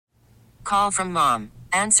Call from mom.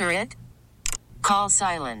 Answer it. Call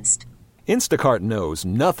silenced. Instacart knows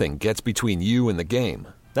nothing gets between you and the game.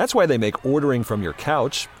 That's why they make ordering from your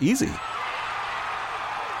couch easy.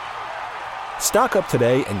 Stock up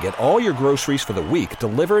today and get all your groceries for the week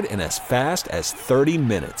delivered in as fast as 30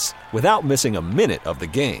 minutes without missing a minute of the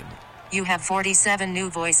game. You have 47 new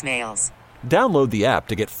voicemails. Download the app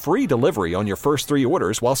to get free delivery on your first 3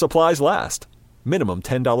 orders while supplies last. Minimum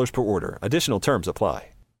 $10 per order. Additional terms apply.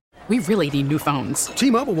 We really need new phones.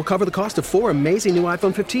 T-Mobile will cover the cost of 4 amazing new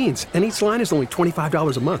iPhone 15s, and each line is only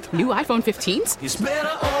 $25 a month. New iPhone 15s? It's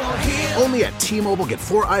better over here. Only at T-Mobile, get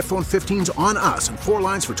 4 iPhone 15s on us and 4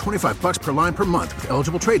 lines for $25 per line per month with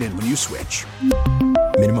eligible trade-in when you switch.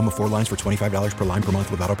 Minimum of 4 lines for $25 per line per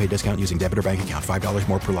month with autopay discount using debit or bank account. $5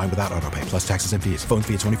 more per line without autopay, plus taxes and fees. Phone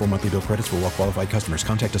fee at 24 monthly bill credits for well-qualified customers.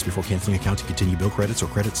 Contact us before canceling account to continue bill credits or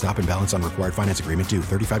credit stop and balance on required finance agreement due.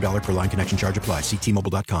 $35 per line connection charge applies. See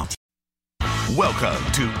T-Mobile.com.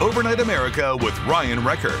 Welcome to Overnight America with Ryan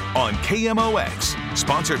Recker on KMOX.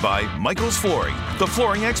 Sponsored by Michael's Flooring, the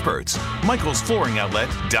flooring experts.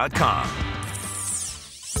 michaelsflooringoutlet.com.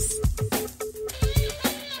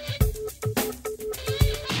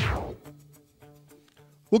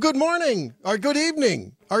 Well, good morning, or good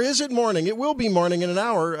evening, or is it morning? It will be morning in an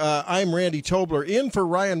hour. I'm Randy Tobler, in for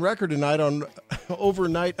Ryan Recker tonight on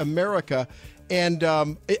Overnight America. And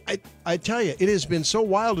I tell you, it has been so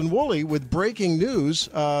wild and woolly with breaking news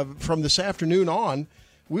from this afternoon on.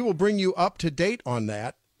 We will bring you up to date on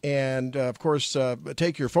that. And, of course,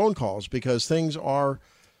 take your phone calls because things are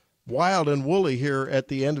wild and woolly here at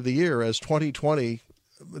the end of the year as 2020,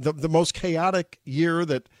 the most chaotic year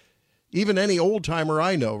that even any old-timer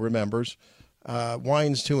I know remembers,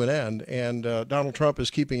 winds to an end. And Donald Trump is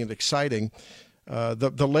keeping it exciting.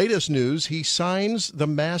 The latest news, he signs the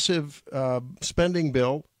massive spending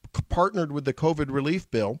bill partnered with the COVID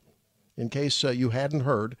relief bill, in case you hadn't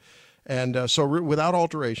heard. And so without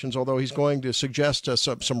alterations, although he's going to suggest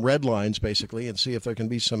some red lines, basically, and see if there can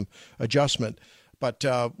be some adjustment. But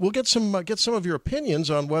we'll get some of your opinions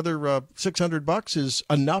on whether $600 is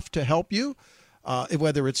enough to help you,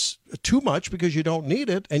 whether it's too much because you don't need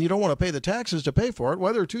it and you don't want to pay the taxes to pay for it,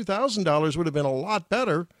 whether $2,000 would have been a lot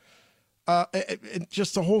better.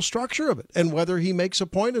 Just the whole structure of it, and whether he makes a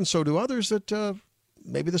point, and so do others, that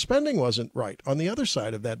maybe the spending wasn't right on the other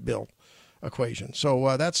side of that bill equation.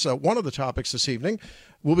 So that's one of the topics this evening.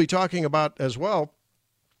 We'll be talking about as well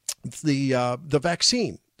the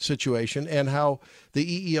vaccine situation and how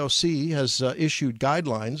the EEOC has issued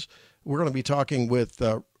guidelines. We're going to be talking with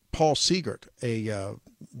Paul Siegert, a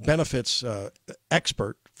benefits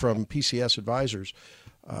expert from PCS Advisors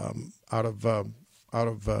out of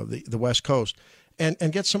the West Coast,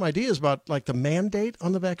 and get some ideas about like the mandate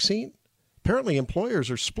on the vaccine. Apparently employers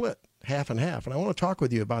are split half and half, and I want to talk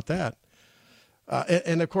with you about that.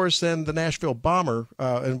 And of course, then the Nashville bomber,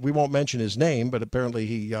 and we won't mention his name, but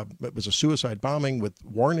apparently it was a suicide bombing with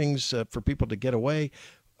warnings for people to get away.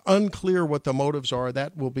 Unclear what the motives are.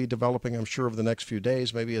 That will be developing, I'm sure, over the next few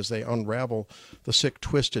days, maybe as they unravel the sick,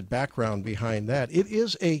 twisted background behind that. It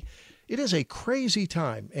is a crazy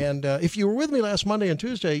time. And if you were with me last Monday and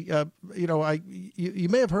Tuesday, you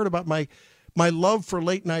may have heard about my love for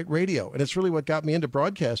late night radio. And it's really what got me into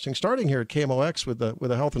broadcasting, starting here at KMOX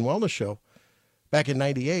with a health and wellness show back in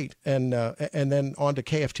 98. And then on to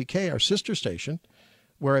KFTK, our sister station,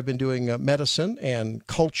 where I've been doing medicine and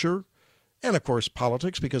culture and, of course,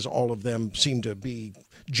 politics, because all of them seem to be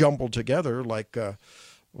jumbled together like a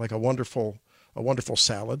wonderful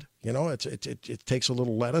salad. You know, it takes a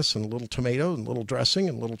little lettuce and a little tomato and a little dressing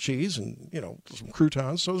and a little cheese and, some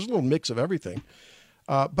croutons. So there's a little mix of everything.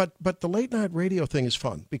 But the late night radio thing is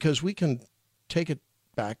fun because we can take it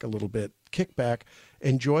back a little bit, kick back,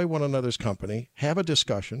 enjoy one another's company, have a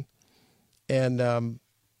discussion. And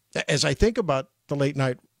as I think about the late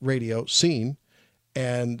night radio scene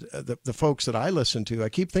and the folks that I listen to, I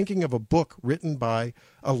keep thinking of a book written by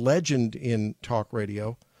a legend in talk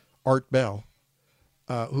radio, Art Bell,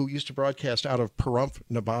 who used to broadcast out of Pahrump,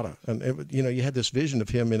 Nevada. And, you had this vision of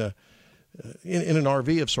him in an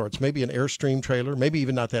RV of sorts, maybe an Airstream trailer, maybe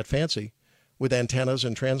even not that fancy, with antennas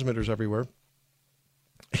and transmitters everywhere,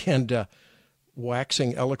 and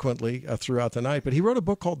waxing eloquently throughout the night. But he wrote a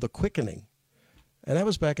book called The Quickening, and that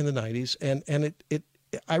was back in the 90s. And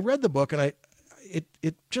I read the book, and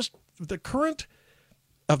it just, the current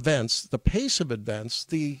events, the pace of events,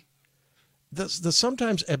 the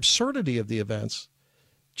sometimes absurdity of the events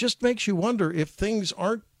just makes you wonder if things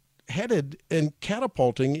aren't headed and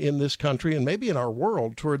catapulting in this country and maybe in our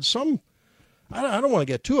world towards some, I don't want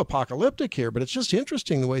to get too apocalyptic here, but it's just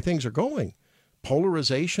interesting the way things are going.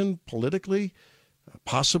 Polarization politically,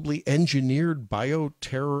 possibly engineered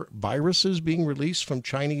bioterror viruses being released from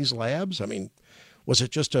Chinese labs? I mean, was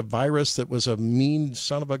it just a virus that was a mean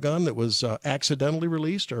son of a gun that was accidentally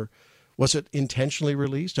released, or was it intentionally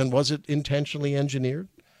released, and was it intentionally engineered?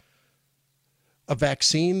 A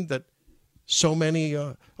vaccine that so many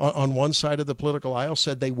on one side of the political aisle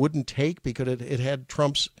said they wouldn't take because it had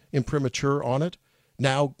Trump's imprimatur on it,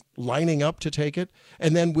 now lining up to take it.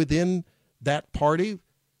 And then within that party,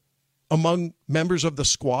 among members of the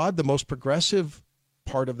Squad, the most progressive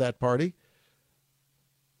part of that party,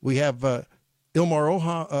 we have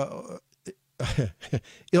Ilham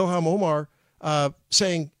Omar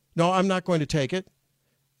saying, no, I'm not going to take it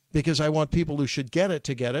because I want people who should get it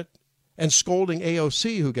to get it, and scolding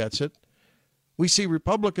AOC who gets it. We see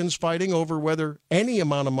Republicans fighting over whether any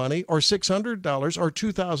amount of money or $600 or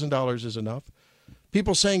 $2,000 is enough.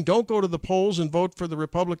 People saying don't go to the polls and vote for the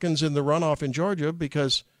Republicans in the runoff in Georgia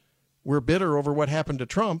because we're bitter over what happened to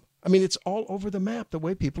Trump. I mean, it's all over the map, the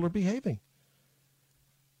way people are behaving.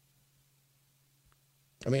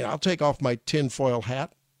 I mean, I'll take off my tinfoil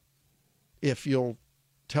hat if you'll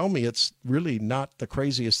tell me it's really not the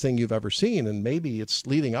craziest thing you've ever seen, and maybe it's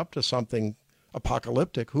leading up to something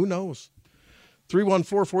apocalyptic. Who knows?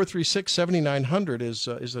 314-436-7900 is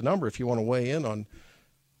the number if you want to weigh in on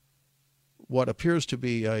what appears to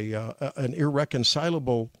be an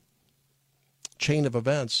irreconcilable chain of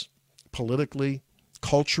events, politically,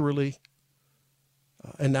 culturally,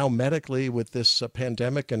 and now medically with this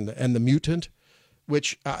pandemic and the mutant,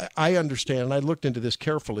 which I understand. And I looked into this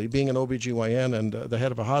carefully, being an OBGYN and the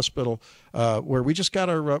head of a hospital where we just got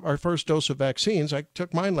our first dose of vaccines. I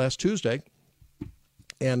took mine last Tuesday.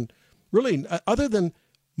 And really, other than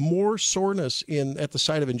more soreness at the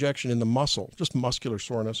site of injection in the muscle, just muscular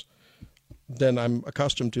soreness, than I'm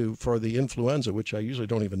accustomed to for the influenza, which I usually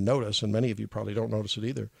don't even notice, and many of you probably don't notice it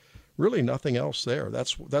either. Really nothing else there.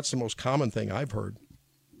 That's the most common thing I've heard.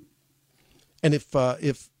 And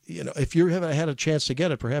if you haven't had a chance to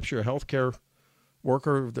get it, perhaps you're a healthcare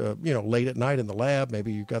worker, late at night in the lab,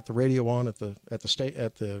 maybe you've got the radio on at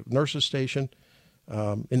the nurse's station,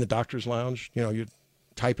 in the doctor's lounge, you're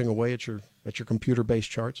typing away at your computer-based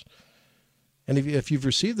charts. And if you've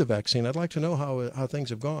received the vaccine, I'd like to know how things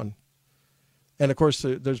have gone. And, of course,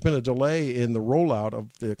 there's been a delay in the rollout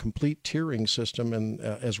of the complete tiering system and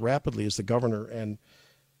as rapidly as the governor and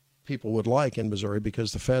people would like in Missouri,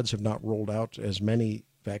 because the feds have not rolled out as many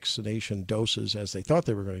vaccination doses as they thought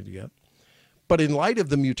they were going to get. But in light of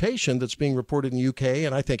the mutation that's being reported in the UK,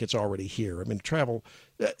 and I think it's already here, I mean,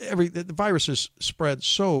 the virus has spread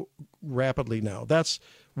so rapidly now. That's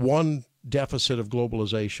one deficit of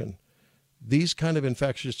globalization. These kind of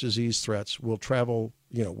infectious disease threats will travel,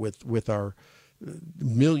 with our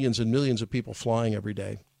millions and millions of people flying every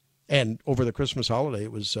day. And over the Christmas holiday,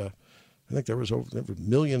 it was, I think there was over 1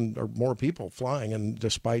 million or more people flying, and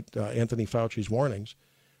despite Anthony Fauci's warnings.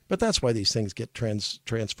 But that's why these things get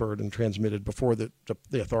transferred and transmitted before the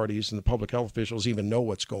authorities and the public health officials even know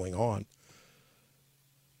what's going on.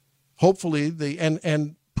 Hopefully,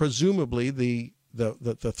 and presumably the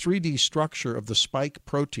 3D structure of the spike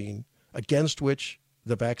protein against which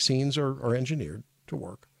the vaccines are engineered to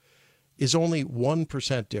work is only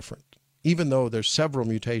 1% different, even though there's several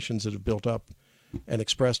mutations that have built up and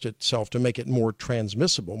expressed itself to make it more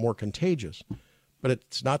transmissible, more contagious. But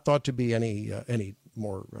it's not thought to be any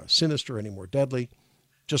more sinister, any more deadly,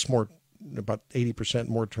 just about 80%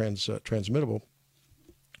 more transmittable.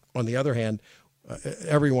 On the other hand,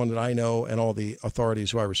 everyone that I know and all the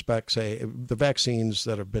authorities who I respect say the vaccines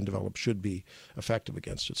that have been developed should be effective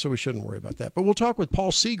against it. So we shouldn't worry about that. But we'll talk with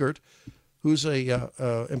Paul Siegert, who's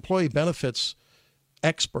a employee benefits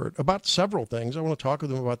expert, about several things. I want to talk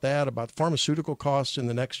with him about that, about pharmaceutical costs in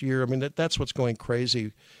the next year. I mean, that's what's going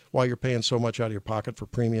crazy while you're paying so much out of your pocket for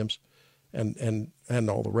premiums and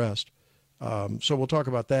all the rest. So we'll talk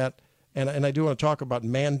about that. And I do want to talk about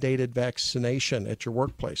mandated vaccination at your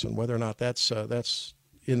workplace and whether or not that's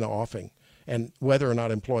in the offing, and whether or not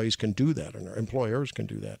employees can do that or employers can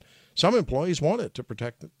do that. Some employees want it to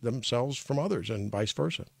protect themselves from others and vice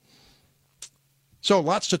versa. So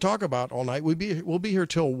lots to talk about all night. We'll be here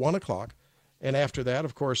till 1 o'clock. And after that,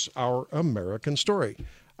 of course, our American Story.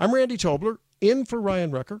 I'm Randy Tobler, in for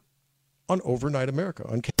Ryan Rucker on Overnight America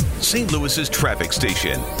on St. Louis's traffic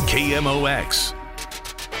station, KMOX.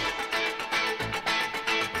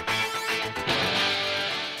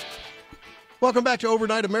 Welcome back to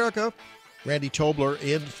Overnight America. Randy Tobler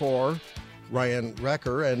in for Ryan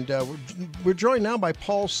Rucker. And we're joined now by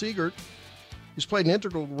Paul Siegert, who's played an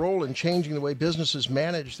integral role in changing the way businesses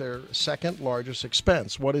manage their second largest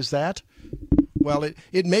expense. What is that? Well,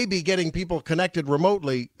 it may be getting people connected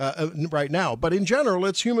remotely right now, but in general,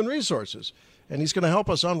 it's human resources. And he's going to help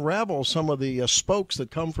us unravel some of the spokes that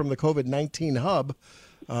come from the COVID-19 hub,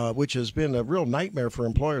 which has been a real nightmare for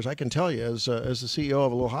employers. I can tell you, as the CEO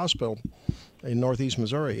of a little hospital in Northeast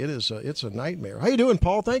Missouri, it's a nightmare. How you doing,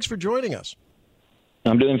 Paul? Thanks for joining us.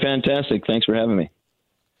 I'm doing fantastic. Thanks for having me.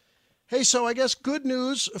 Hey, so I guess good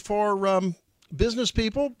news for business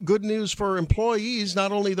people, good news for employees,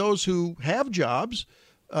 not only those who have jobs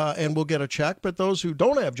and will get a check, but those who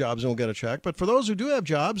don't have jobs and will get a check. But for those who do have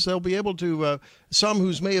jobs, they'll be able to, some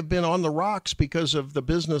who may have been on the rocks because of the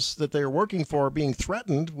business that they're working for being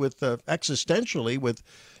threatened with existentially with,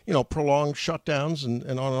 prolonged shutdowns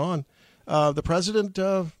and on. The president,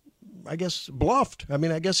 I guess, bluffed. I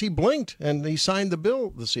mean, I guess he blinked and he signed the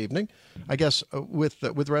bill this evening, I guess,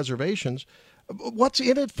 with reservations. What's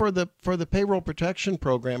in it for the payroll protection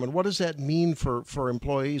program, and what does that mean for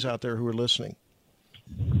employees out there who are listening?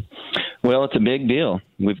 Well, it's a big deal.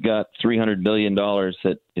 We've got $300 billion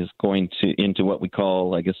that is going into what we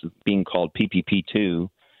call, I guess, being called PPP2.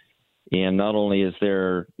 And not only is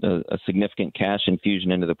there a significant cash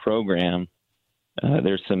infusion into the program,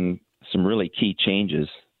 there's some really key changes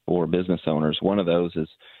for business owners. One of those is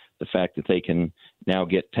the fact that they can now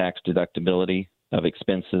get tax deductibility of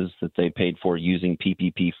expenses that they paid for using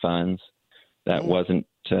PPP funds. That wasn't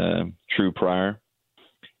true prior.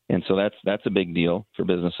 And so that's a big deal for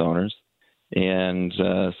business owners. And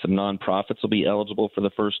some nonprofits will be eligible for the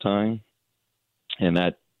first time. And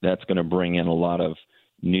that's going to bring in a lot of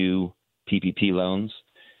new PPP loans.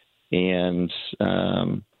 And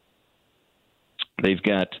they've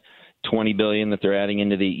got $20 billion that they're adding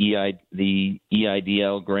into the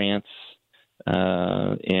EIDL grants.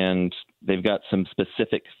 And they've got some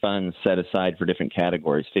specific funds set aside for different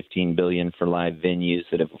categories, $15 billion for live venues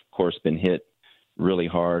that have, of course, been hit really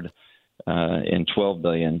hard, and $12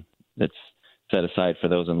 billion that's set aside for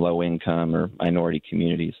those in low income or minority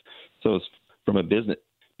communities. So from a business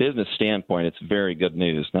standpoint, it's very good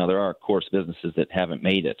news. Now, there are, of course, businesses that haven't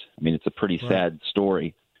made it. I mean, it's a pretty sad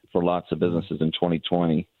story for lots of businesses in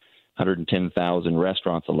 2020. 110,000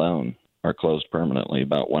 restaurants alone are closed permanently,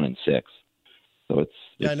 about 1 in 6. So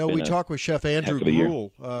it's I know we talked with Chef Andrew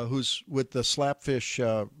Gruhl, who's with the Slapfish,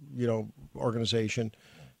 organization,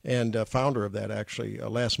 and founder of that, actually,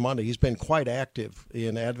 last Monday. He's been quite active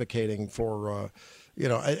in advocating for,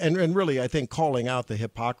 and really, I think, calling out the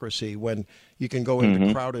hypocrisy when you can go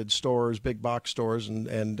into crowded stores, big box stores,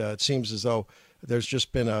 and it seems as though there's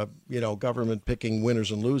just been a, government picking winners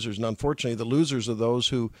and losers. And unfortunately, the losers are those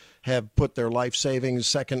who have put their life savings,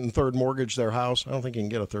 second and third mortgage their house. I don't think you can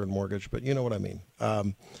get a third mortgage, but you know what I mean.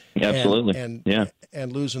 Absolutely.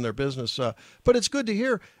 And losing their business. But it's good to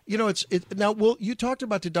hear, now, you talked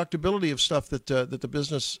about deductibility of stuff that the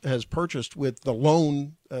business has purchased with the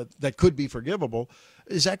loan that could be forgivable.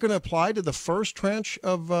 Is that going to apply to the first tranche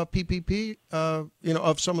of PPP,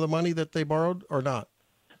 of some of the money that they borrowed or not?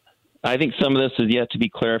 I think some of this is yet to be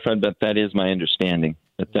clarified, but that is my understanding,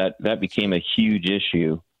 that became a huge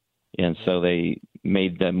issue. And so they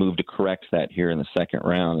made the move to correct that here in the second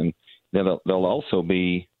round. And there'll also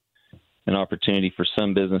be an opportunity for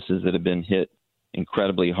some businesses that have been hit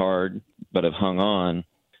incredibly hard but have hung on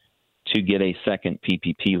to get a second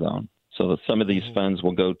PPP loan. So some of these funds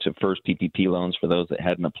will go to first PPP loans for those that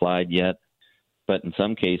hadn't applied yet. But in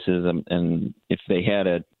some cases, and if they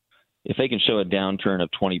can show a downturn of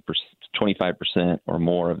 25% or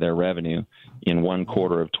more of their revenue in one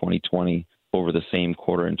quarter of 2020 over the same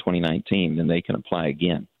quarter in 2019, then they can apply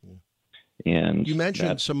again. And you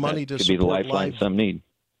mentioned some money to could be the support lifeline some need.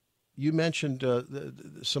 You mentioned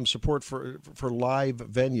some support for live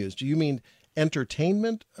venues. Do you mean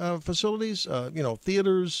entertainment facilities?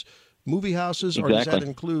 Theaters, movie houses, or does that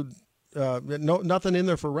include nothing in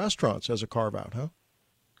there for restaurants as a carve out? Huh?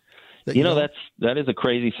 That is a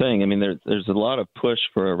crazy thing. I mean, there's a lot of push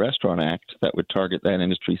for a restaurant act that would target that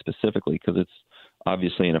industry specifically because it's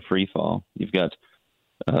obviously in a free fall. You've got,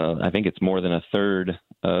 I think it's more than a third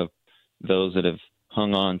of those that have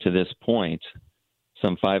hung on to this point,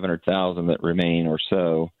 some 500,000 that remain or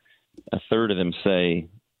so. A third of them say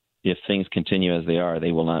if things continue as they are,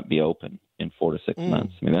 they will not be open in 4 to 6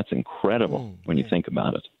 months. I mean, that's incredible when you think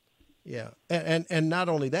about it. Yeah, and not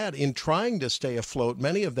only that, in trying to stay afloat,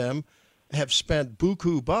 many of them have spent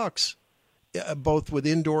buku bucks, both with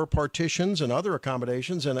indoor partitions and other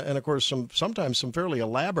accommodations, and of course sometimes some fairly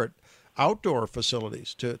elaborate outdoor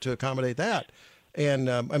facilities to accommodate that. And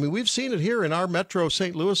we've seen it here in our Metro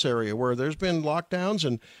St. Louis area where there's been lockdowns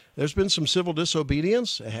and there's been some civil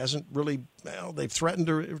disobedience. It hasn't really, they've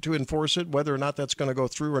threatened to enforce it. Whether or not that's going to go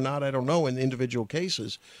through or not, I don't know in individual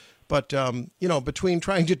cases. But between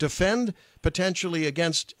trying to defend potentially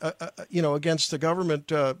against against the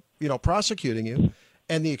government prosecuting you,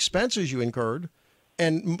 and the expenses you incurred,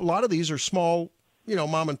 and a lot of these are small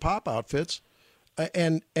mom and pop outfits.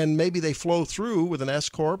 And maybe they flow through with an S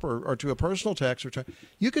corp or to a personal tax return.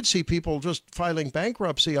 You could see people just filing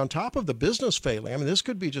bankruptcy on top of the business failing. I mean, this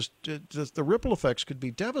could be just the ripple effects could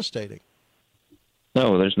be devastating.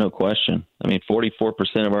 No, there's no question. I mean,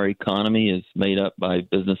 44% of our economy is made up by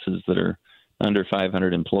businesses that are under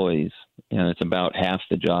 500 employees, and it's about half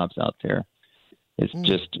the jobs out there. It's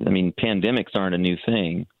just, I mean, pandemics aren't a new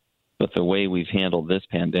thing, but the way we've handled this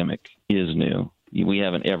pandemic is new. We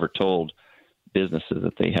haven't ever told businesses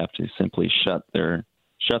that they have to simply shut their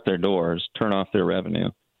doors, turn off their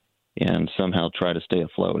revenue, and somehow try to stay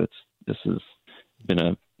afloat. This has been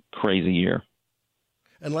a crazy year.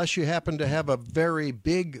 Unless you happen to have a very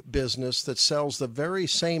big business that sells the very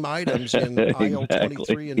same items in aisle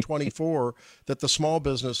 23 and 24 that the small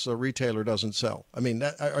business retailer doesn't sell. I mean,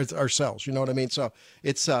 that or sells. You know what I mean? So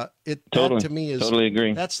it's that to me is totally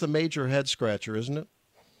agree. That's the major head scratcher, isn't it?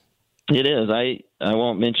 It is. I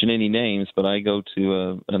won't mention any names, but I go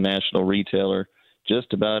to a national retailer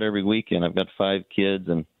just about every weekend. I've got 5 kids,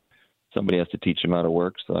 and somebody has to teach them how to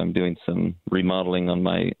work. So I'm doing some remodeling on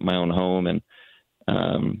my own home, and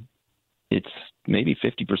it's maybe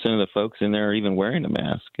 50% of the folks in there are even wearing a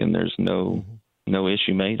mask, and there's no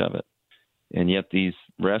issue made of it. And yet these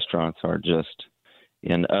restaurants are just,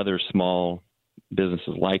 and other small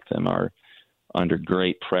businesses like them are under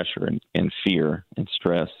great pressure and fear and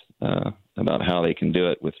stress about how they can do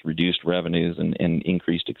it with reduced revenues and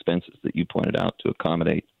increased expenses that you pointed out to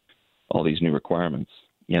accommodate all these new requirements.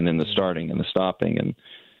 And then the starting and the stopping, and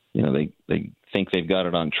they think they've got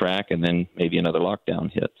it on track, and then maybe another lockdown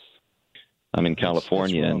hits. I'm in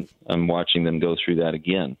California, and I'm watching them go through that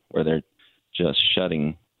again, where they're just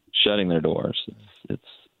shutting their doors. It's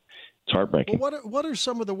heartbreaking. Well, what are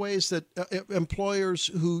some of the ways that employers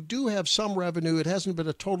who do have some revenue, it hasn't been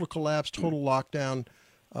a total collapse, total lockdown,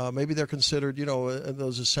 maybe they're considered,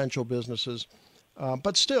 those essential businesses,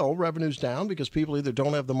 but still revenue's down because people either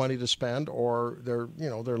don't have the money to spend or they're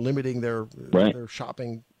limiting their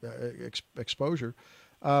shopping exposure.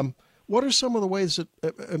 What are some of the ways that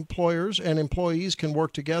employers and employees can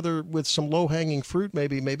work together with some low-hanging fruit?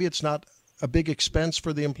 Maybe it's not a big expense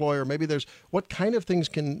for the employer. Maybe there's what kind of things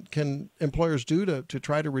can employers do to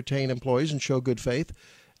try to retain employees and show good faith,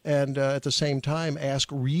 and at the same time ask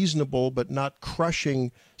reasonable but not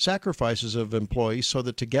crushing sacrifices of employees so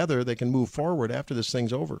that together they can move forward after this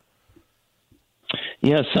thing's over?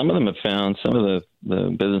 Yeah, some of them have found, some of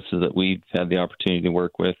the businesses that we've had the opportunity to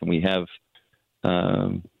work with, and we have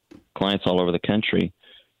clients all over the country,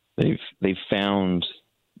 they've found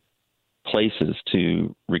places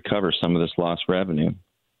to recover some of this lost revenue.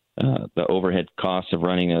 The overhead costs of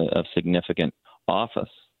running a significant office,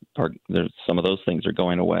 some of those things are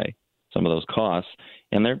going away, some of those costs,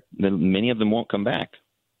 and many of them won't come back.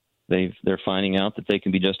 They're finding out that they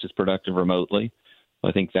can be just as productive remotely.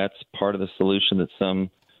 I think that's part of the solution that some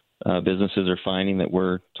businesses are finding that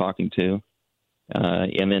we're talking to,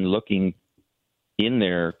 and then looking in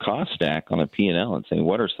their cost stack on a P&L and saying,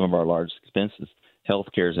 what are some of our largest expenses?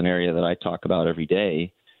 Healthcare is an area that I talk about every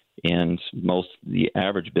day, and the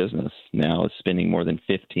average business now is spending more than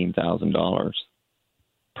 $15,000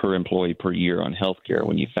 per employee per year on healthcare.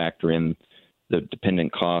 When you factor in the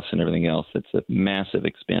dependent costs and everything else, it's a massive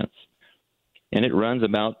expense. And it runs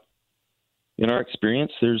about, in our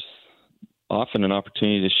experience, there's often an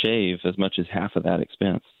opportunity to shave as much as half of that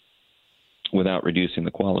expense without reducing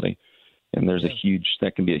the quality. And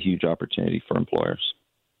that can be a huge opportunity for employers.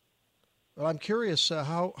 Well, I'm curious,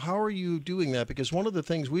 how are you doing that? Because one of the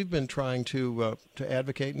things we've been trying to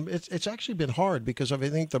advocate, and it's actually been hard because of, I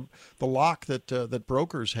think, the lock that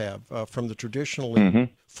brokers have from the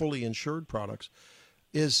traditionally fully insured products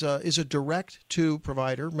is a direct to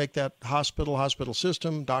provider, make that hospital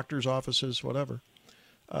system, doctor's offices, whatever,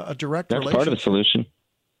 a direct relationship. That's part of the solution.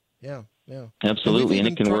 Yeah. Absolutely, and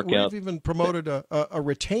it can work out. We've even promoted a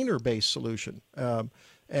retainer-based solution.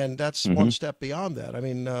 And that's one step beyond that. I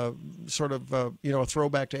mean, sort of, a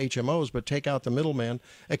throwback to HMOs, but take out the middleman,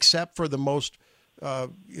 except for the most,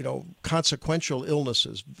 consequential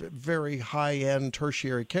illnesses, very high-end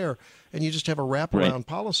tertiary care, and you just have a wraparound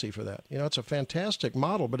policy for that. It's a fantastic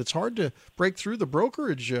model, but it's hard to break through the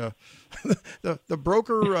brokerage, the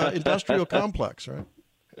broker industrial complex, right?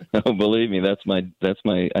 Oh, believe me, that's my.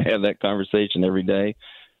 I have that conversation every day,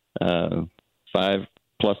 5+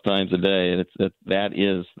 times a day, and that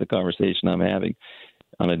is the conversation I'm having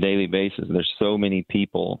on a daily basis. There's so many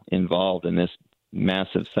people involved in this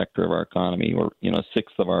massive sector of our economy, or a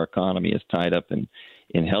sixth of our economy is tied up in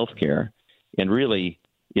healthcare, and really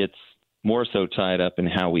it's more so tied up in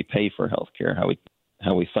how we pay for healthcare, how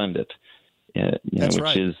we fund it. That's which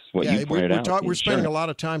right. is what you pointed out. We're spending a lot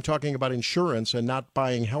of time talking about insurance and not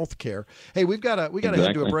buying health care. Hey, we got to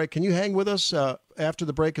head to a break. Can you hang with us after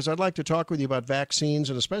the break? Because I'd like to talk with you about vaccines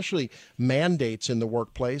and especially mandates in the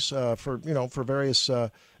workplace for various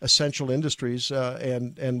essential industries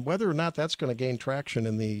and whether or not that's going to gain traction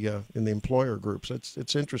in the employer groups.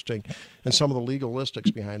 It's interesting, and some of the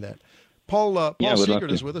legalistics behind that. Paul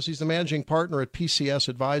Siegert is with us. He's the managing partner at PCS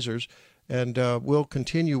Advisors. And we'll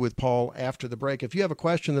continue with Paul after the break. If you have a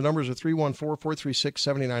question, the numbers are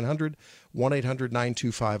 314-436-7900,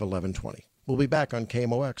 1-800-925-1120. We'll be back on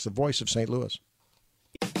KMOX, the voice of St. Louis.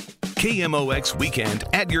 KMOX Weekend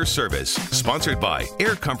at your service. Sponsored by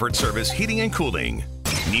Air Comfort Service Heating and Cooling.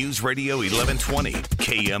 News Radio 1120,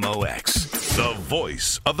 KMOX, the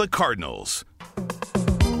voice of the Cardinals.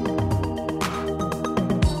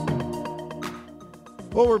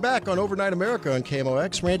 Well, we're back on Overnight America on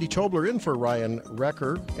KMOX. Randy Tobler in for Ryan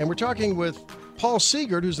Recker. And we're talking with Paul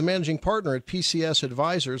Siegert, who's the managing partner at PCS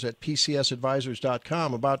Advisors at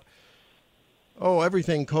PCSadvisors.com about,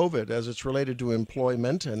 everything COVID as it's related to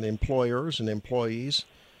employment and employers and employees.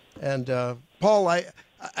 And, Paul, I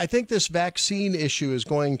think this vaccine issue is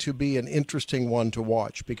going to be an interesting one to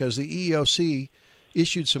watch because the EEOC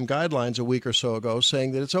issued some guidelines a week or so ago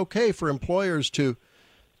saying that it's okay for employers to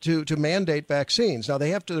mandate vaccines. Now,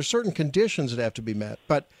 there's certain conditions that have to be met,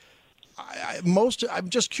 but I'm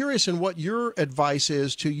just curious in what your advice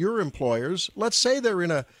is to your employers. Let's say they're in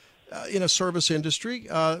a service industry,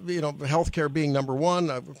 healthcare being number one,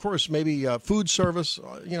 of course, maybe food service,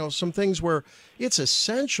 some things where it's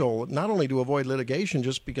essential not only to avoid litigation,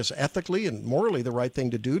 just because ethically and morally the right thing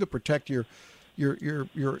to do to protect your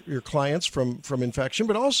clients from infection,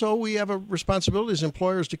 but also we have a responsibility as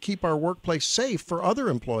employers to keep our workplace safe for other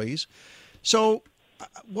employees. So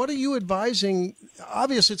what are you advising?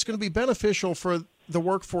 Obviously, it's going to be beneficial for the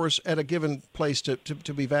workforce at a given place to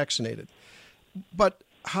be vaccinated. But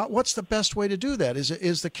what's the best way to do that?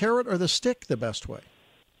 Is the carrot or the stick the best way?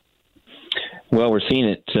 Well, we're seeing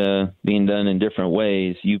it being done in different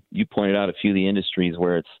ways. You pointed out a few of the industries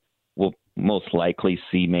where we'll most likely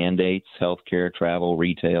see mandates, healthcare, travel,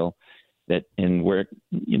 retail, and where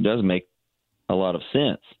it does make a lot of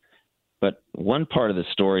sense. But one part of the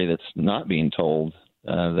story that's not being told,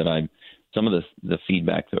 some of the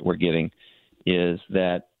feedback that we're getting is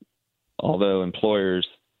that although employers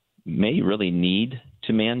may really need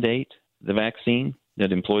to mandate the vaccine,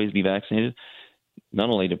 that employees be vaccinated, not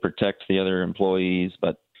only to protect the other employees,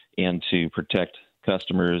 and to protect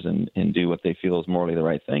customers and do what they feel is morally the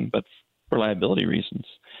right thing, but for liability reasons.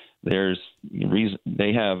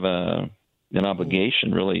 They have an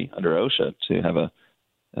obligation really under OSHA to have a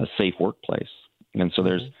safe workplace. And so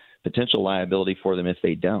there's potential liability for them if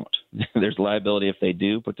they don't. There's liability if they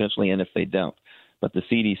do, potentially, and if they don't. But the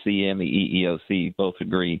CDC and the EEOC both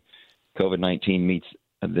agree COVID-19 meets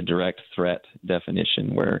the direct threat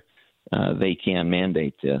definition where they can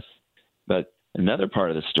mandate this. But another part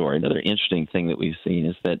of the story, another interesting thing that we've seen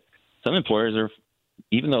is that some employers are,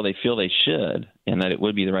 even though they feel they should and that it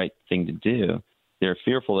would be the right thing to do, they're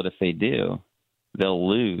fearful that if they do, they'll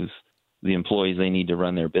lose the employees they need to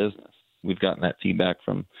run their business. We've gotten that feedback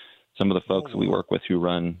from some of the folks that we work with who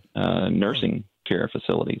run nursing care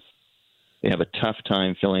facilities. They have a tough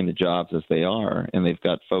time filling the jobs as they are, and they've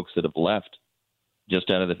got folks that have left just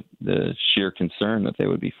out of the sheer concern that they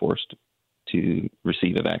would be forced to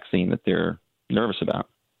receive a vaccine that they're nervous about.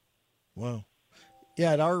 Wow.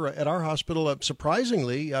 Yeah, at our hospital,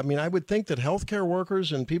 surprisingly, I mean, I would think that healthcare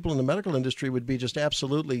workers and people in the medical industry would be just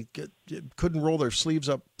absolutely couldn't roll their sleeves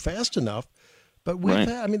up fast enough. But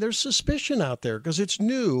there's suspicion out there because it's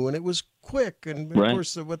new and it was quick. And of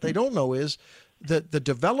course, what they don't know is that the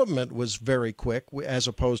development was very quick as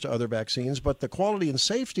opposed to other vaccines. But the quality and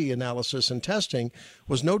safety analysis and testing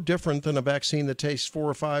was no different than a vaccine that takes 4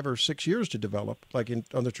 or 5 or 6 years to develop, like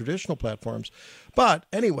on the traditional platforms. But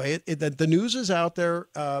anyway, the news is out there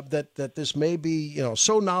that this may be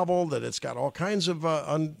so novel that it's got all kinds of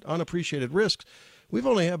unappreciated risks. We've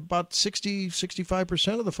only have about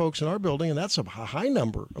 65% of the folks in our building, and that's a high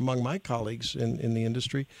number among my colleagues in the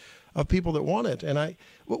industry of people that want it. And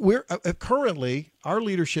we're currently, our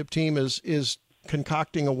leadership team is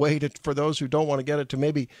concocting a way for those who don't want to get it to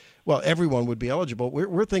maybe, everyone would be eligible.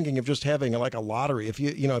 We're thinking of just having like a lottery. If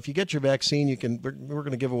you get your vaccine, we're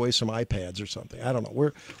going to give away some iPads or something. I don't know.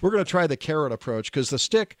 We're going to try the carrot approach because the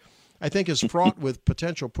stick, I think is fraught with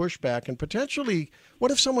potential pushback and potentially,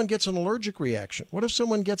 what if someone gets an allergic reaction? What if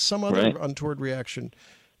someone gets some other untoward reaction?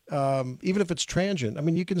 Even if it's transient. I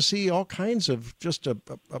mean, you can see all kinds of just a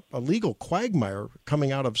legal quagmire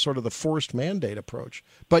coming out of sort of the forced mandate approach.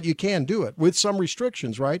 But you can do it with some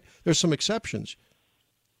restrictions, right? There's some exceptions.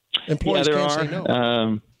 Employees can't say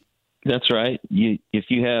no. That's right. You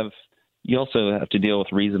also have to deal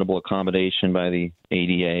with reasonable accommodation by the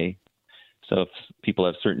ADA. So if people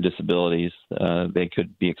have certain disabilities, they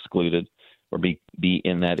could be excluded or be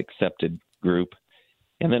in that accepted group.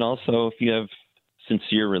 And then also if you have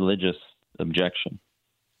sincere religious objection,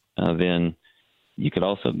 then you could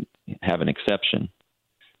also have an exception.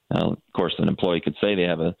 Of course, an employee could say they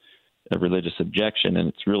have a religious objection, and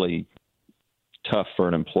it's really tough for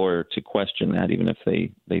an employer to question that, even if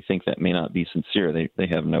they think that may not be sincere. They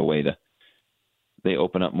have no way to. They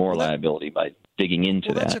open up more liability by digging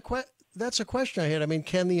into that. That's a question I had. I mean,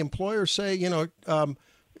 can the employer say,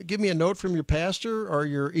 give me a note from your pastor or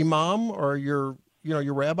your imam or your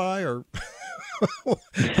rabbi or?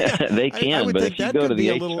 They can, but if you go to the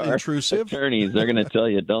HR attorneys, they're going to tell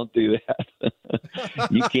you, don't do that.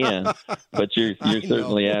 You can, but you're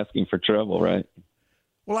certainly asking for trouble, right?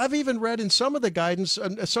 Well, I've even read in some of the guidance,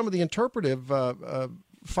 some of the interpretive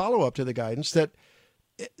follow-up to the guidance, that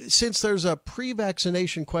since there's a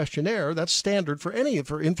pre-vaccination questionnaire, that's standard for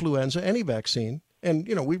influenza, any vaccine, and,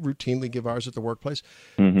 we routinely give ours at the workplace,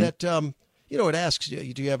 that it asks,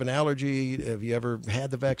 do you have an allergy? Have you ever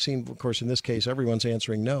had the vaccine? Of course, in this case, everyone's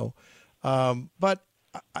answering no. But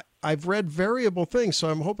I've read variable things, so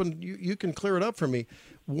I'm hoping you can clear it up for me.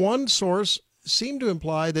 One source seemed to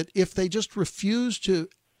imply that if they just refuse to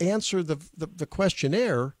answer the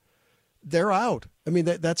questionnaire, they're out. I mean,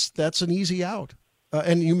 that's an easy out.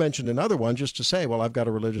 And you mentioned another one just to say, well, I've got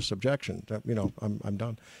a religious objection. I'm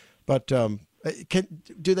done. But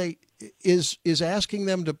is asking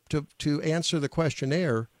them to answer the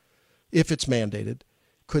questionnaire, if it's mandated,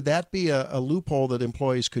 could that be a loophole that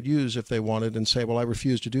employees could use if they wanted and say, well, I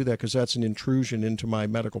refuse to do that because that's an intrusion into my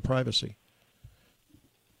medical privacy?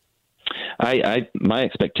 My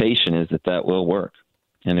expectation is that will work,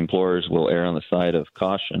 and employers will err on the side of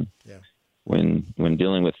caution when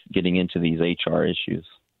dealing with getting into these HR issues.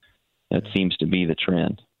 That seems to be the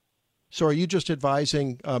trend. So are you just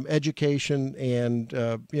advising education and,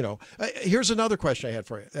 here's another question I had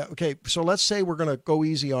for you. Okay, so let's say we're going to go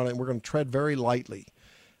easy on it and we're going to tread very lightly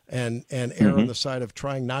and err on the side of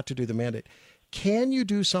trying not to do the mandate. Can you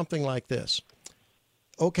do something like this?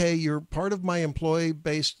 Okay, you're part of my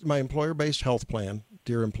employer-based health plan,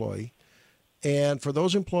 dear employee. And for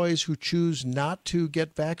those employees who choose not to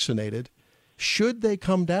get vaccinated, should they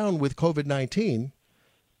come down with COVID-19,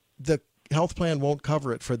 the health plan won't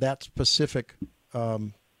cover it for that specific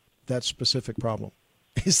problem.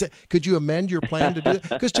 Could you amend your plan to do that?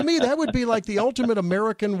 Because to me, that would be like the ultimate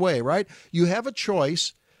American way, right? You have a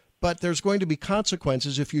choice, but there's going to be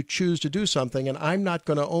consequences if you choose to do something, and I'm not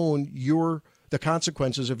going to own the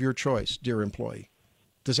consequences of your choice, dear employee.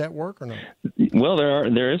 Does that work or not? Well,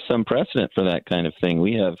 there is some precedent for that kind of thing.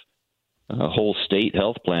 We have whole state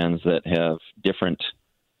health plans that have different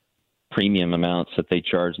premium amounts that they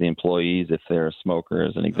charge the employees if they're a smoker,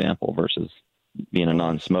 as an example, versus being a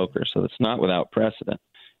non-smoker. So it's not without precedent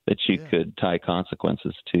that you could tie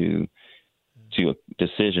consequences to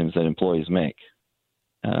decisions that employees make.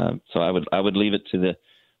 So I would leave it to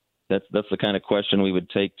that's the kind of question we would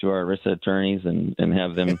take to our ERISA attorneys and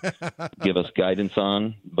have them give us guidance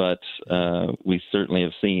on. But we certainly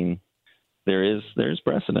have seen there's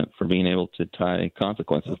precedent for being able to tie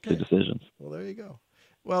consequences to decisions. Well, there you go.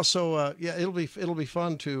 Well, so it'll be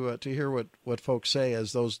fun to hear what folks say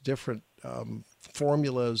as those different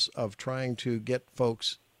formulas of trying to get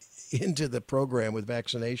folks into the program with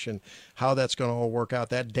vaccination, how that's going to all work out.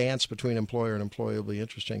 That dance between employer and employee will be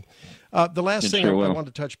interesting. The last thing I want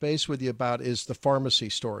to touch base with you about is the pharmacy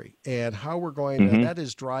story and how we're going to, that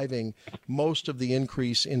is driving most of the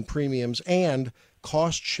increase in premiums and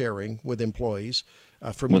cost sharing with employees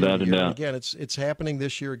from year to year. And again, it's happening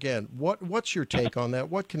this year again. What's your take on that?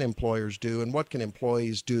 What can employers do and what can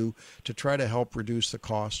employees do to try to help reduce the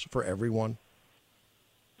cost for everyone?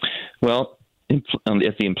 Well,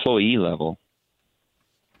 at the employee level,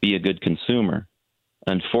 be a good consumer.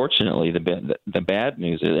 Unfortunately, the bad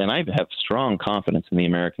news is, and I have strong confidence in the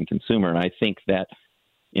American consumer, and I think that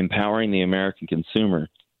empowering the American consumer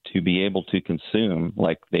to be able to consume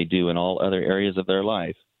like they do in all other areas of their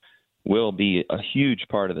life will be a huge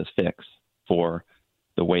part of this fix for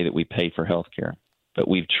the way that we pay for healthcare. But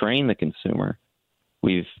we've trained the consumer.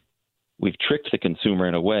 We've tricked the consumer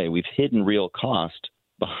in a way. We've hidden real cost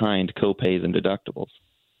behind copays and deductibles.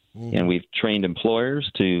 And we've trained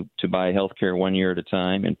employers to buy health care 1 year at a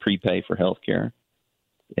time and prepay for health care,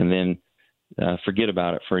 and then forget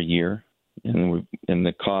about it for a year. And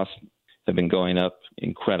the costs have been going up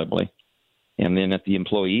incredibly. And then at the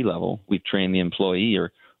employee level, we've trained the employee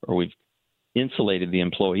or we've insulated the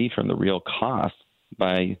employee from the real cost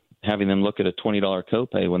by having them look at a $20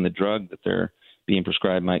 copay when the drug that they're being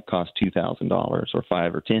prescribed might cost $2,000 or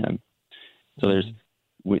 $5,000 or $10,000. So there's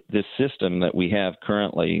this system that we have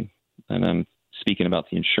currently, and I'm speaking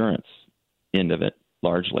about the insurance end of it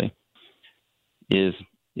largely, is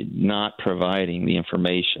not providing the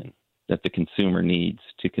information that the consumer needs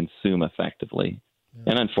to consume effectively.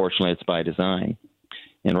 Yeah. And unfortunately, it's by design.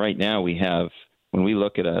 And right now we analyze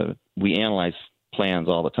plans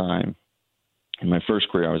all the time. In my first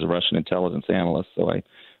career, I was a Russian intelligence analyst, so I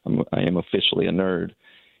am officially a nerd.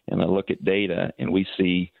 And I look at data, and we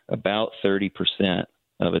see about 30%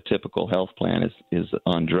 of a typical health plan is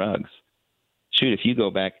on drugs. Shoot, if you go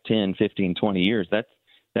back 10, 15, 20 years, that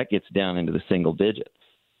gets down into the single digits.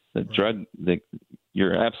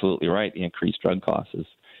 You're absolutely right. The increased drug costs is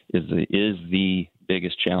the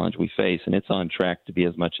biggest challenge we face, and it's on track to be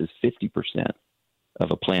as much as 50% of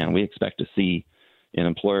a plan. We expect to see an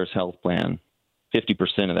employer's health plan,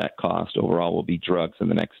 50% of that cost overall will be drugs in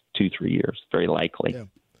the next 2-3 years, very likely. Yeah.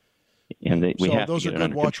 And those are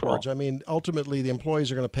good watchwords. I mean, ultimately, the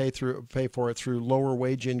employees are going to pay for it through lower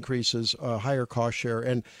wage increases, higher cost share,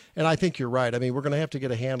 and I think you're right. I mean, we're going to have to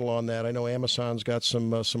get a handle on that. I know Amazon's got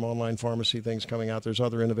some online pharmacy things coming out. There's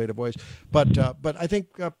other innovative ways, but I think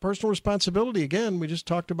personal responsibility. Again, we just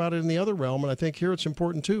talked about it in the other realm, and I think here it's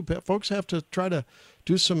important too. Folks have to try to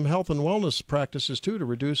do some health and wellness practices too to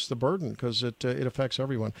reduce the burden because it affects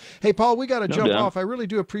everyone. Hey, Paul, we got to jump off. I really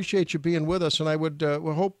do appreciate you being with us, and I would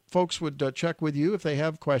hope folks would check with you if they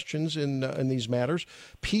have questions in these matters.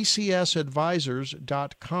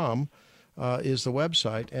 PCSadvisors.com is the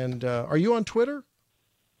website. And are you on Twitter?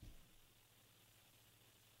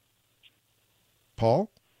 Paul?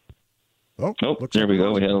 Oh, nope, there we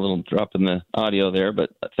go. We had a little drop in the audio there, but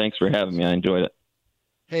thanks for having me. I enjoyed it.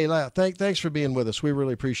 Hey, thanks for being with us. We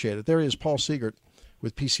really appreciate it. There is Paul Siegert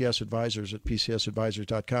with PCS Advisors at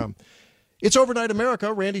PCSadvisors.com. It's Overnight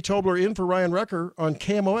America. Randy Tobler in for Ryan Recker on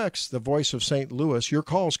KMOX, the voice of St. Louis. Your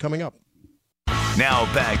call's coming up.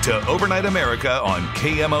 Now back to Overnight America on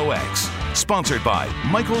KMOX. Sponsored by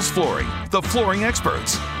Michael's Flooring, the flooring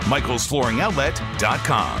experts.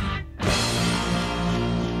 MichaelsFlooringOutlet.com.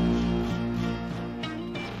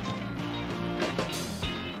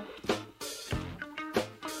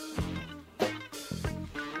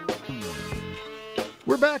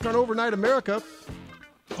 We're back on Overnight America.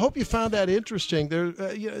 Hope you found that interesting.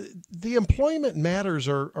 The employment matters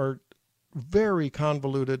are very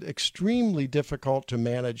convoluted, extremely difficult to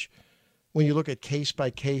manage when you look at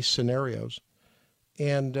case-by-case scenarios.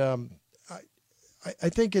 And I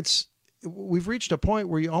think we've reached a point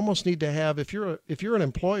where you almost need to have, if you're an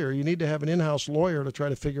employer, you need to have an in-house lawyer to try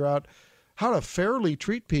to figure out how to fairly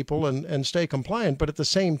treat people and stay compliant. But at the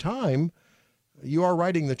same time, you are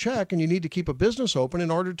writing the check and you need to keep a business open in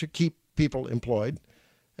order to keep people employed.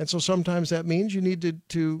 And so sometimes that means you need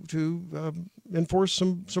to enforce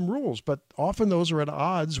some rules, but often those are at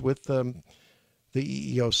odds with the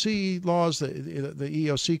EEOC laws, the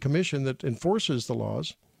EEOC commission that enforces the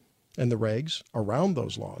laws and the regs around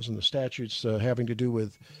those laws and the statutes having to do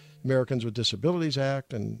with Americans with Disabilities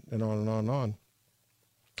Act and on and on and on.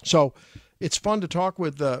 So it's fun to talk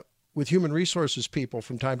with human resources people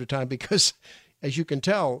from time to time because, as you can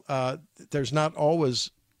tell, there's not always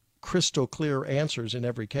crystal clear answers in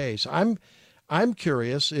every case. I'm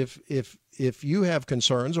curious if you have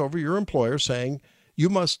concerns over your employer saying I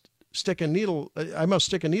must stick a needle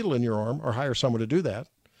in your arm or hire someone to do that.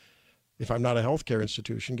 If I'm not a healthcare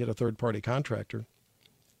institution, get a third-party contractor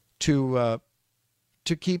to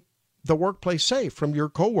keep the workplace safe from your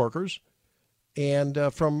coworkers and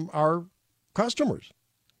from our customers.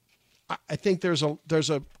 I think there's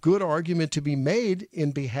a good argument to be made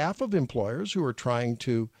in behalf of employers who are trying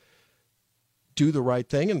to do the right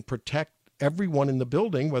thing and protect everyone in the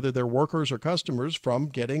building, whether they're workers or customers, from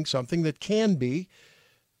getting something that can be,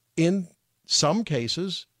 in some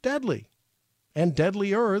cases, deadly and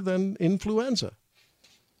deadlier than influenza.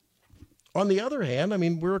 On the other hand, I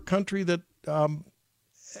mean, we're a country that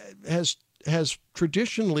has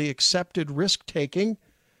traditionally accepted risk-taking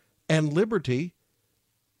and liberty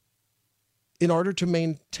in order to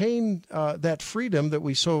maintain that freedom that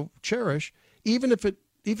we so cherish, even if it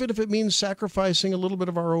means sacrificing a little bit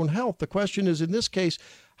of our own health. The question is, in this case,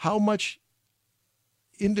 how much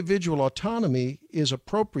individual autonomy is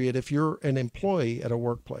appropriate if you're an employee at a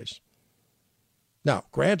workplace? Now,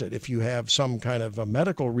 granted, if you have some kind of a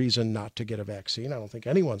medical reason not to get a vaccine, I don't think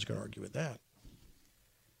anyone's going to argue with that.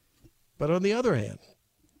 But on the other hand,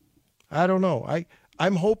 I don't know.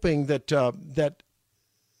 I'm hoping that that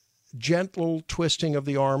gentle twisting of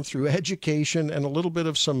the arm through education and a little bit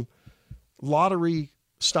of some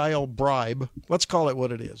lottery-style bribe, let's call it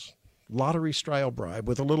what it is, lottery-style bribe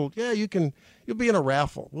with a little, you'll be in a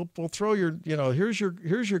raffle. We'll throw your, here's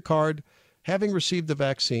your card, having received the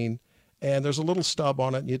vaccine, and there's a little stub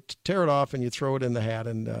on it, and you tear it off and you throw it in the hat,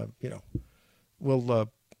 and, we'll,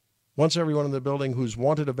 once everyone in the building who's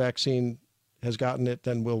wanted a vaccine has gotten it,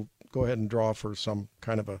 then we'll go ahead and draw for some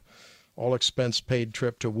kind of a all-expense-paid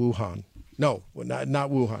trip to Wuhan. No, not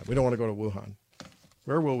Wuhan. We don't want to go to Wuhan.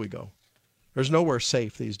 Where will we go? There's nowhere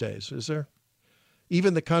safe these days, is there?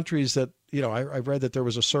 Even the countries that, I read that there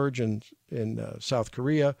was a surge in South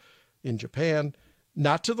Korea, in Japan,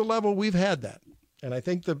 not to the level we've had that. And I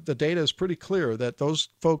think the data is pretty clear that those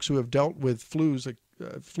folks who have dealt with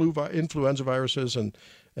influenza viruses and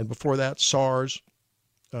before that SARS,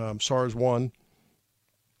 SARS-1,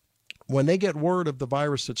 when they get word of the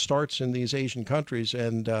virus that starts in these Asian countries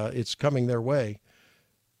and it's coming their way,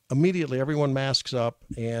 immediately everyone masks up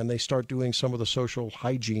and they start doing some of the social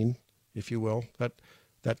hygiene, if you will,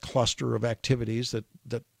 that cluster of activities that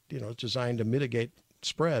is designed to mitigate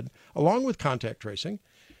spread, along with contact tracing.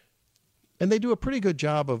 And they do a pretty good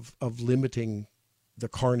job of limiting the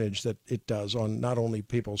carnage that it does on not only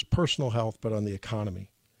people's personal health, but on the economy.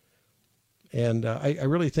 And I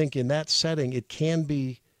really think in that setting, it can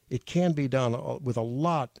be done with a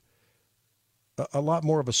lot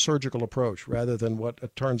more of a surgical approach rather than what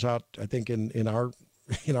it turns out. I think in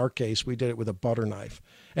our case, we did it with a butter knife.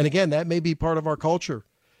 And again, that may be part of our culture.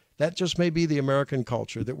 That just may be the American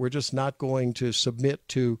culture, that we're just not going to submit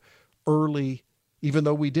to early, even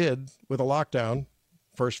though we did with a lockdown,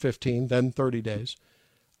 first 15, then 30 days,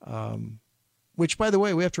 which, by the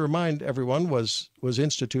way, we have to remind everyone was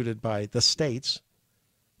instituted by the states,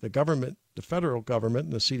 the government, the federal government,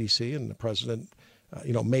 and the CDC, and the president,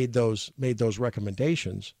 made those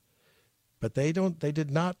recommendations, but they did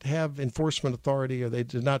not have enforcement authority, or they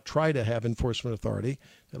did not try to have enforcement authority.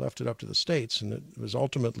 They left it up to the states, and it was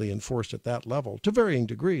ultimately enforced at that level to varying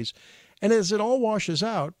degrees. And as it all washes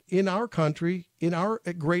out in our country, in our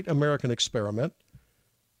great American experiment,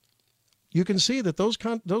 you can see that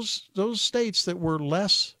those states that were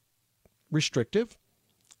less restrictive,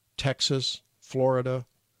 Texas, Florida,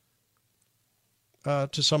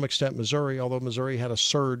 to some extent Missouri, although Missouri had a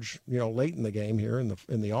surge, late in the game here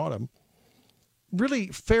in the autumn, really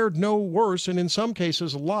fared no worse, and in some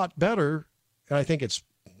cases a lot better, and I think it's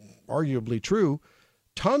arguably true,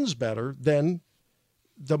 tons better than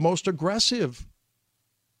the most aggressive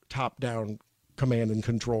top-down command and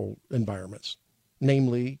control environments,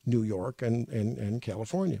 namely New York and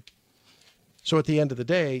California. So at the end of the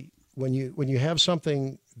day, when you have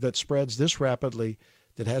something that spreads this rapidly,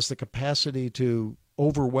 that has the capacity to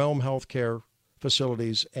overwhelm healthcare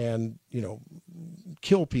facilities and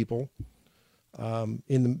kill people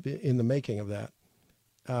in the making of that,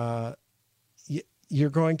 you're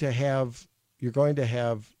going to have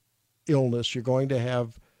illness, you're going to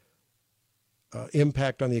have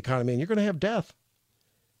impact on the economy, and you're going to have death.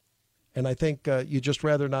 And I think you just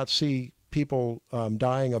rather not see people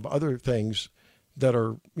dying of other things that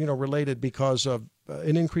are related because of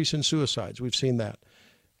an increase in suicides. We've seen that.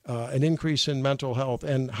 An increase in mental health,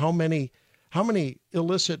 and how many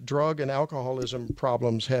illicit drug and alcoholism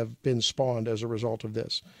problems have been spawned as a result of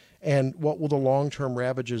this, and what will the long-term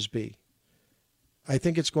ravages be? I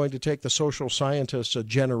think it's going to take the social scientists a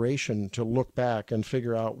generation to look back and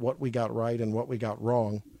figure out what we got right and what we got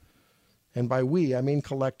wrong. And by we, I mean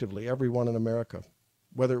collectively, everyone in America,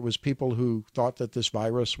 whether it was people who thought that this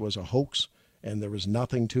virus was a hoax and there was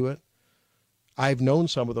nothing to it. I've known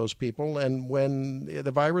some of those people, and when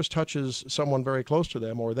the virus touches someone very close to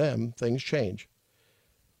them or them, things change.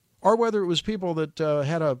 Or whether it was people that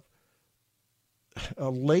had a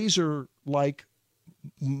laser-like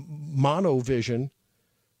monovision,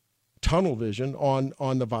 tunnel vision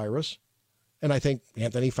on the virus, and I think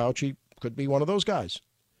Anthony Fauci could be one of those guys.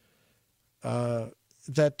 The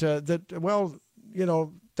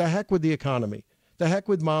heck with the economy. The heck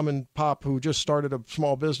with mom and pop who just started a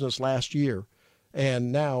small business last year,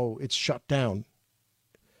 and now it's shut down.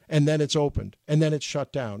 And then it's opened, and then it's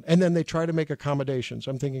shut down. And then they try to make accommodations.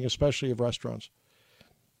 I'm thinking especially of restaurants.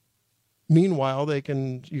 Meanwhile, you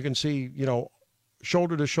can see,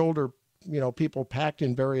 shoulder to shoulder, people packed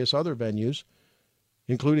in various other venues,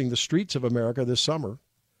 including the streets of America this summer.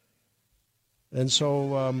 And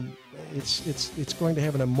so it's going to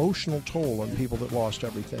have an emotional toll on people that lost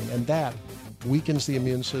everything. And that weakens the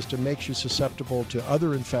immune system, makes you susceptible to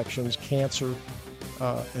other infections, cancer,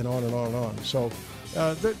 and on and on and on. So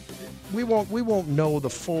we won't know the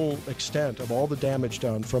full extent of all the damage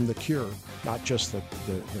done from the cure, not just the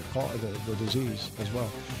disease as well.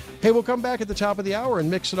 Hey, we'll come back at the top of the hour and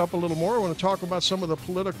mix it up a little more. I want to talk about some of the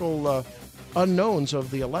political unknowns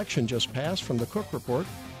of the election just passed from the Cook Report.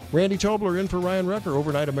 Randy Tobler in for Ryan Recker,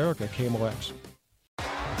 Overnight America, KMOX.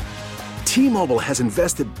 T-Mobile has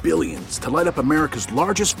invested billions to light up America's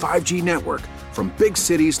largest 5G network, from big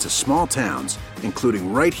cities to small towns,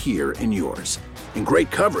 including right here in yours. And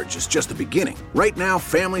great coverage is just the beginning. Right now,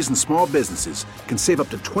 families and small businesses can save up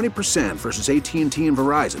to 20% versus AT&T and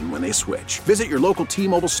Verizon when they switch. Visit your local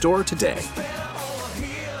T-Mobile store today.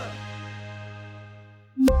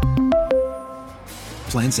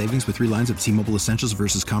 Plan savings with 3 lines of T-Mobile Essentials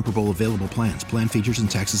versus comparable available plans. Plan features and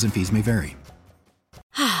taxes and fees may vary.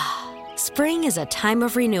 Spring is a time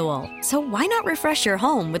of renewal, so why not refresh your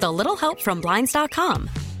home with a little help from Blinds.com?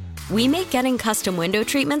 We make getting custom window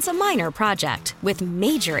treatments a minor project with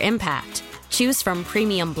major impact. Choose from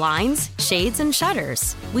premium blinds, shades, and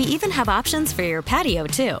shutters. We even have options for your patio,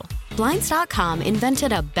 too. Blinds.com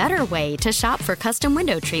invented a better way to shop for custom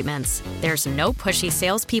window treatments. There's no pushy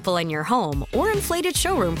salespeople in your home or inflated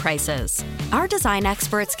showroom prices. Our design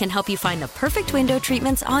experts can help you find the perfect window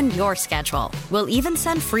treatments on your schedule. We'll even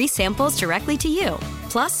send free samples directly to you.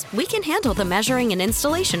 Plus, we can handle the measuring and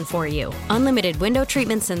installation for you. Unlimited window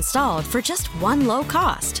treatments installed for just one low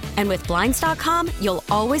cost. And with Blinds.com, you'll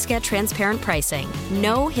always get transparent pricing.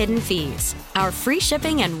 No hidden fees. Our free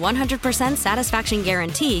shipping and 100% satisfaction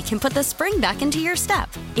guarantee can put the spring back into your step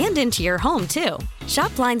and into your home, too.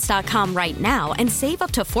 Shop Blinds.com right now and save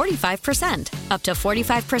up to 45%. Up to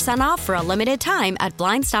 45% off for a limited time at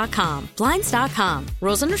Blinds.com. Blinds.com.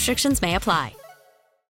 Rules and restrictions may apply.